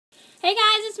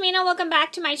it's Mena. Welcome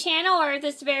back to my channel, or if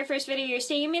this is the very first video you're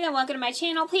seeing me, then welcome to my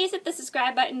channel. Please hit the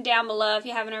subscribe button down below if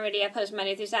you haven't already. I post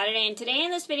Monday through Saturday, and today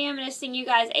in this video I'm going to sing you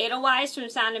guys Eidelweiss from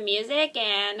Sound of Music,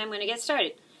 and I'm going to get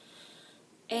started.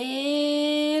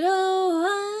 Eidelweiss,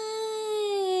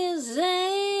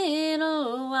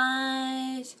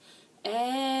 Eidelweiss,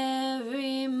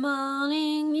 every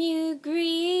morning you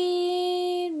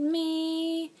greet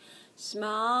me,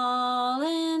 small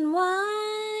and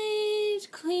white,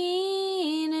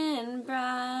 clean and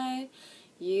bright.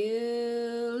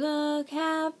 You look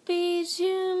happy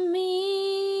to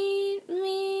meet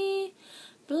me.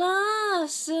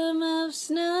 Blossom of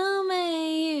snow,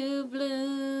 may you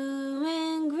bloom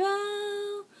and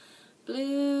grow,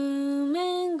 bloom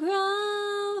and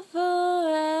grow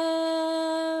forever.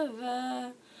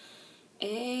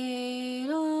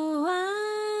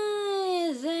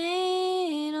 Eidelweiss,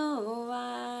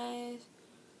 Eidelweiss,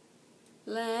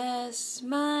 bless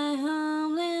my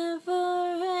homeland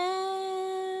forever.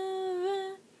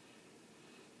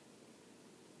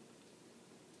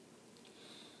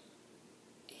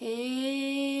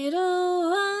 Eidelweiss,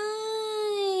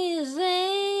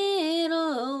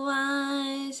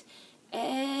 Eidelweiss,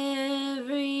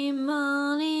 every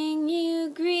morning you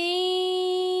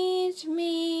greet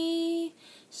me,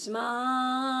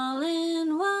 small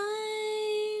and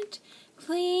white,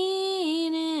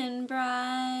 clean and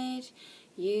bright.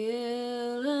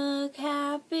 You look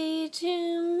happy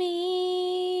to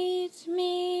meet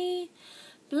me.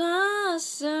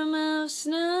 Blossom of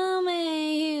snow,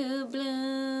 may you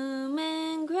bloom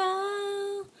and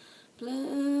grow,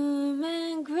 bloom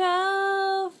and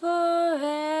grow forever.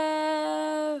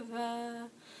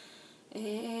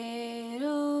 Eidelweiss,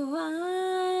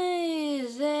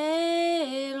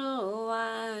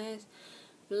 Eidelweiss,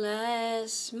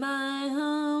 bless my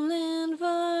homeland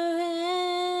forever.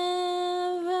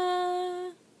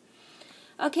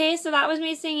 Okay, so that was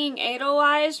me singing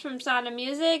Eidelweiss from Sound of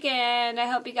Music, and I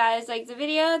hope you guys liked the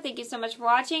video. Thank you so much for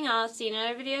watching. I'll see you in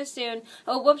another video soon.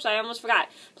 Oh, whoops, I almost forgot.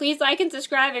 Please like and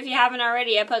subscribe if you haven't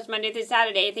already. I post Monday through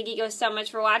Saturday. Thank you guys so much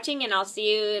for watching, and I'll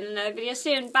see you in another video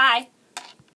soon. Bye!